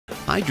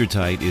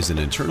HydraTite is an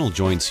internal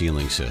joint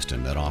sealing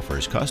system that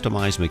offers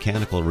customized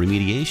mechanical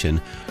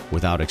remediation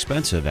without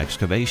expensive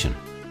excavation.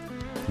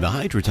 The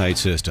HydraTite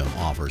system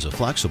offers a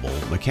flexible,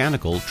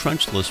 mechanical,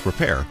 trenchless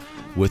repair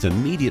with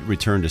immediate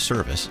return to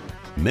service,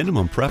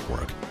 minimum prep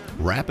work,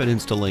 rapid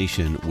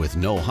installation with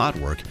no hot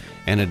work,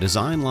 and a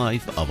design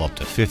life of up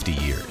to 50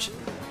 years.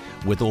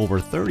 With over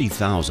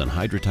 30,000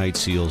 HydraTite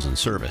seals in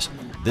service,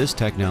 this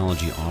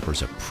technology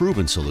offers a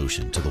proven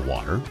solution to the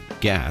water,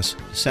 gas,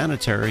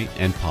 sanitary,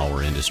 and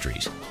power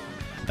industries.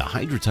 The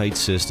HydraTite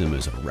system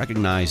is a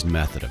recognized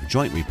method of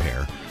joint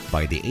repair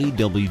by the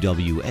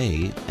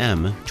AWWA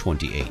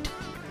M28.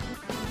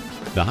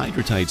 The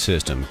HydraTite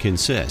system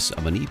consists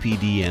of an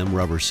EPDM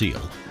rubber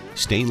seal,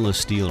 stainless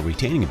steel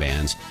retaining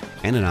bands,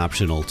 and an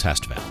optional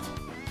test valve.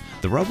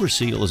 The rubber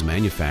seal is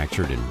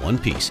manufactured in one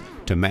piece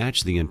to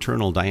match the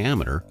internal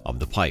diameter of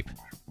the pipe.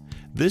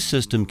 This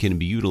system can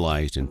be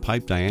utilized in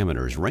pipe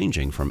diameters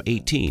ranging from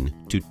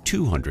 18 to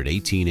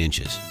 218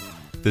 inches.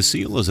 The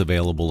seal is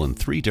available in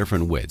 3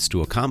 different widths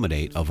to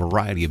accommodate a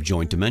variety of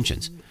joint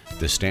dimensions: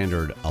 the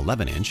standard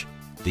 11-inch,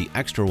 the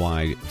extra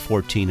wide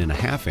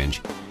 14.5-inch,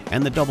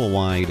 and the double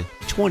wide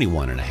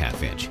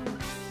 21.5-inch.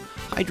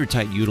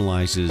 HydraTite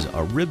utilizes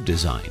a rib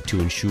design to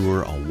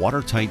ensure a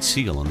watertight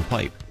seal on the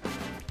pipe.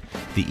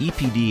 The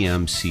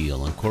EPDM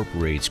seal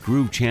incorporates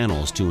groove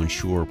channels to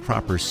ensure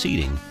proper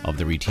seating of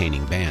the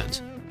retaining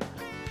bands.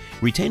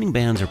 Retaining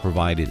bands are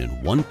provided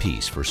in one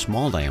piece for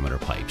small diameter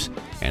pipes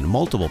and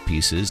multiple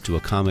pieces to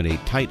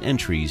accommodate tight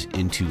entries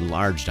into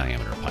large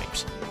diameter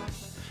pipes.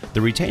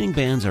 The retaining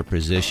bands are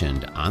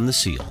positioned on the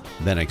seal,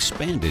 then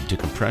expanded to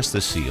compress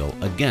the seal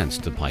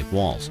against the pipe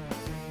walls.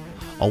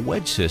 A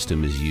wedge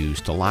system is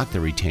used to lock the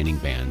retaining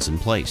bands in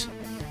place.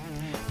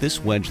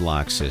 This wedge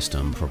lock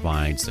system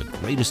provides the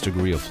greatest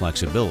degree of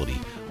flexibility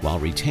while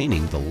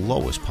retaining the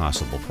lowest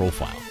possible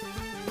profile.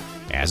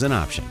 As an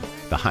option,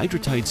 the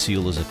HydraTite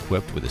seal is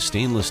equipped with a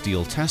stainless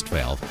steel test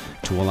valve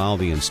to allow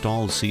the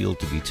installed seal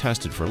to be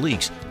tested for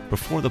leaks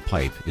before the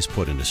pipe is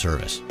put into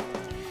service.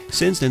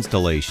 Since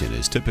installation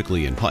is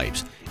typically in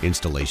pipes,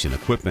 installation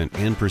equipment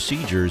and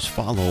procedures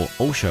follow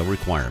OSHA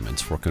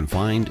requirements for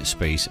confined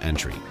space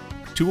entry.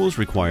 Tools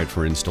required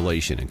for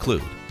installation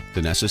include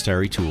the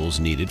necessary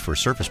tools needed for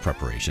surface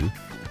preparation,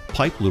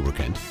 pipe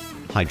lubricant,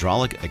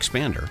 hydraulic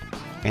expander,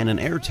 and an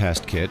air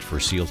test kit for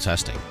seal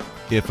testing,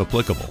 if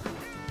applicable.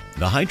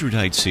 The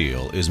HydraTite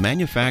seal is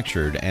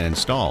manufactured and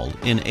installed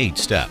in 8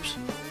 steps.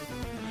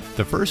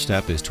 The first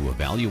step is to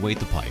evaluate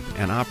the pipe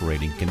and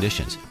operating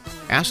conditions.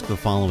 Ask the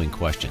following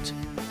questions.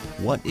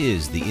 What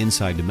is the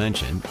inside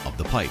dimension of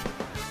the pipe?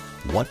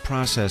 What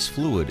process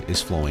fluid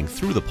is flowing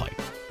through the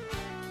pipe?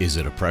 Is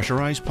it a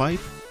pressurized pipe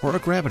or a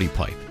gravity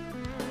pipe?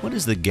 What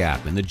is the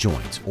gap in the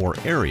joints or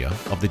area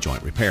of the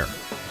joint repair?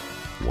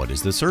 What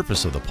is the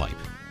surface of the pipe?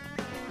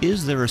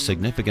 Is there a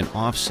significant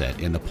offset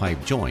in the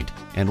pipe joint,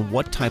 and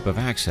what type of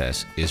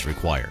access is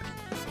required?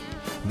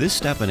 This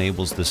step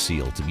enables the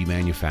seal to be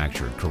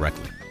manufactured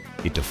correctly.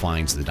 It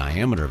defines the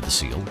diameter of the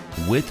seal,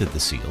 width of the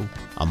seal,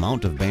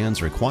 amount of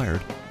bands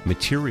required,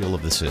 material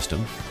of the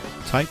system,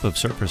 type of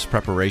surface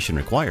preparation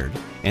required,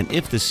 and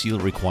if the seal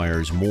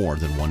requires more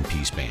than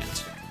one-piece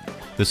bands.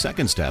 The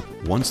second step,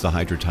 once the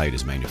HydraTite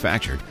is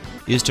manufactured,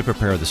 is to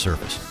prepare the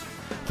surface.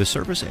 The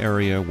surface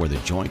area where the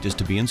joint is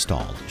to be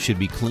installed should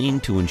be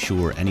cleaned to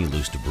ensure any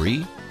loose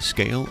debris,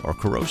 scale, or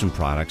corrosion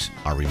products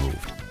are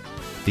removed.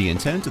 The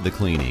intent of the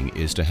cleaning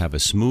is to have a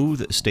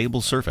smooth, stable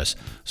surface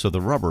so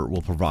the rubber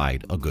will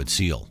provide a good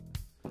seal.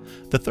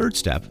 The third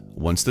step,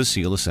 once the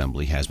seal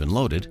assembly has been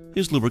loaded,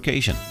 is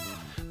lubrication.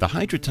 The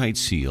HydraTite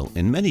seal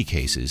in many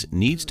cases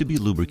needs to be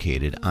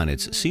lubricated on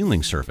its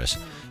sealing surface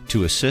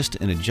to assist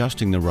in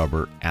adjusting the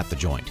rubber at the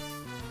joint.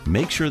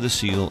 Make sure the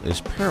seal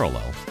is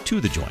parallel to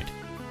the joint.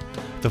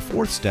 The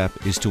fourth step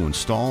is to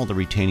install the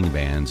retaining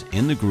bands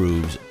in the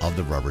grooves of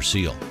the rubber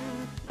seal.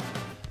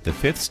 The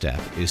fifth step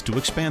is to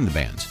expand the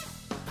bands.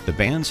 The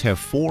bands have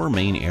 4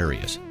 main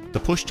areas: the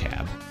push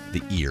tab,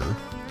 the ear,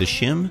 the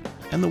shim,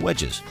 and the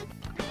wedges.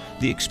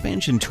 The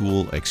expansion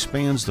tool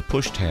expands the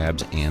push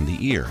tabs and the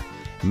ear,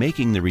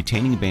 making the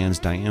retaining band's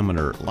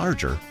diameter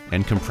larger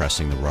and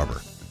compressing the rubber.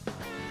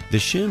 The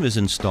shim is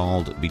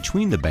installed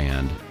between the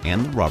band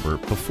and the rubber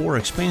before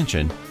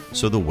expansion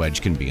so the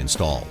wedge can be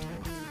installed.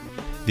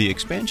 The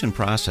expansion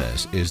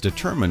process is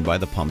determined by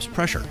the pump's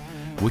pressure,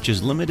 which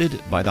is limited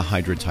by the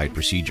HydraTite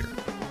procedure.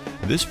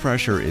 This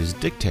pressure is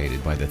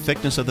dictated by the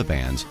thickness of the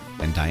bands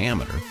and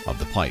diameter of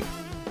the pipe.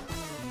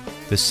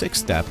 The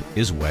sixth step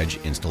is wedge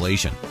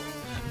installation.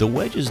 The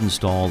wedge is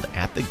installed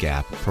at the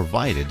gap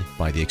provided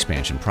by the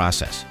expansion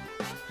process.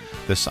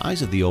 The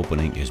size of the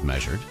opening is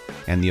measured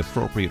and the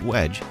appropriate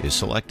wedge is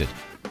selected.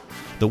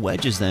 The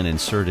wedge is then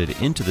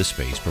inserted into the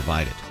space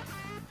provided.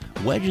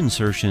 Wedge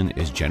insertion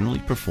is generally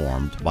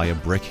performed by a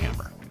brick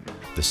hammer.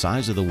 The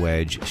size of the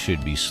wedge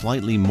should be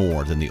slightly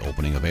more than the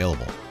opening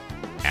available.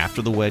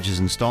 After the wedge is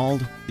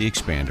installed, the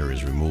expander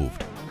is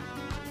removed.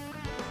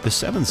 The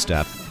seventh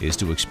step is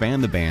to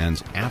expand the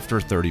bands after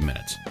 30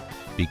 minutes,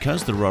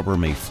 because the rubber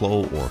may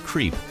flow or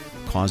creep,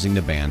 causing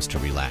the bands to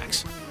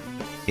relax.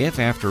 If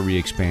after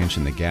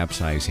re-expansion the gap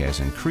size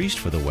has increased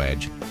for the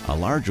wedge, a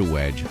larger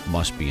wedge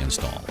must be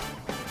installed.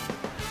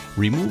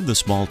 Remove the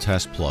small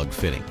test plug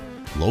fitting,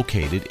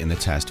 located in the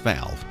test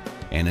valve,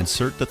 and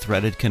insert the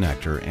threaded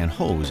connector and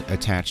hose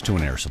attached to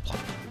an air supply.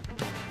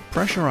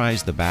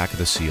 Pressurize the back of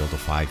the seal to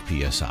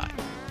 5 psi.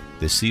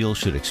 The seal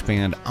should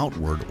expand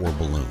outward or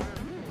balloon.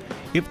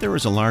 If there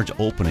is a large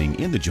opening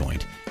in the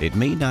joint, it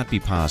may not be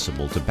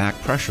possible to back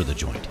pressure the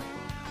joint.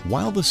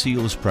 While the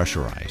seal is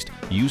pressurized,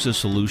 use a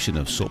solution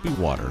of soapy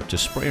water to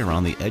spray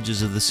around the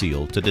edges of the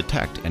seal to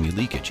detect any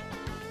leakage.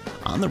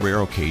 On the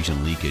rare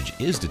occasion leakage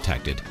is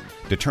detected,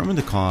 determine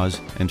the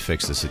cause and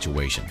fix the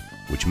situation,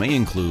 which may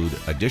include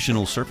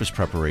additional surface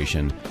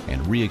preparation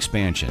and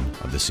re-expansion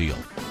of the seal.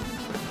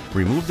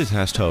 Remove the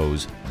test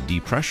hose,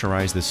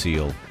 depressurize the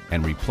seal,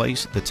 and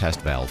replace the test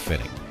valve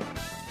fitting.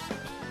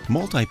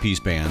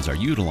 MultiPiece bands are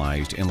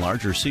utilized in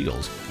larger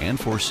seals and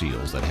for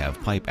seals that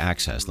have pipe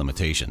access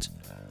limitations.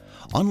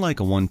 Unlike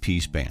a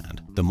one-piece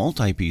band, the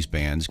MultiPiece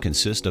bands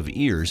consist of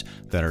ears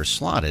that are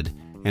slotted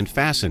and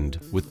fastened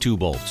with 2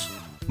 bolts.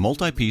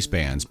 MultiPiece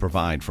bands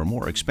provide for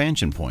more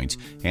expansion points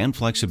and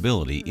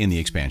flexibility in the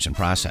expansion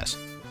process.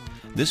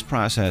 This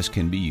process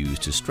can be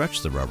used to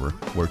stretch the rubber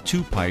where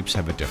 2 pipes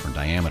have a different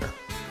diameter.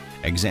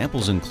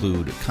 Examples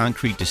include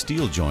concrete to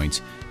steel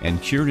joints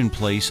and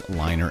cured-in-place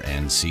liner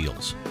end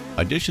seals.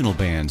 Additional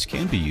bands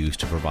can be used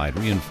to provide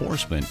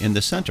reinforcement in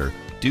the center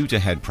due to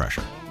head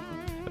pressure.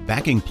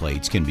 Backing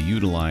plates can be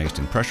utilized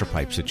in pressure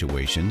pipe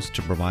situations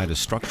to provide a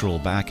structural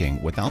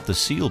backing without the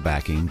seal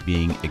backing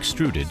being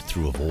extruded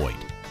through a void.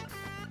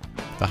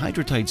 The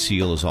HydraTite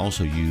seal is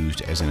also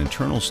used as an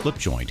internal slip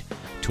joint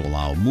to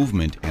allow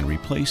movement and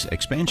replace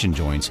expansion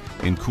joints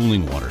in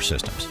cooling water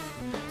systems.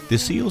 The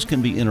seals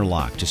can be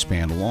interlocked to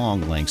span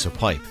long lengths of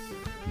pipe.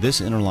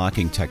 This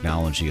interlocking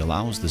technology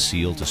allows the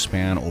seal to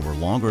span over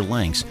longer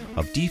lengths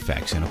of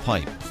defects in a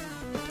pipe.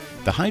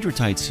 The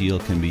HydraTite seal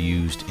can be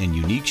used in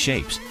unique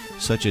shapes,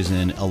 such as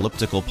in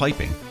elliptical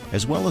piping,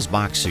 as well as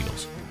box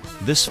seals.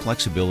 This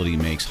flexibility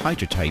makes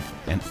HydraTite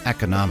an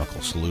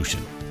economical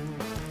solution.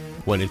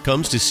 When it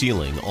comes to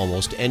sealing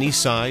almost any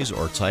size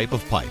or type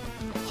of pipe,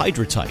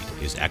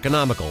 HydraTite is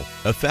economical,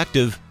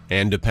 effective,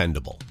 and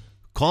dependable.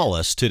 Call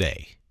us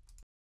today.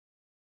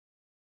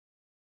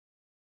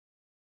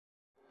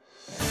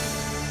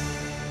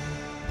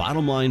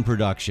 Bottom Line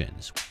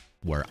Productions,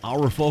 where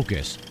our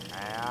focus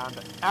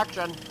and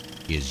action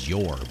is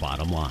your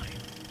bottom line.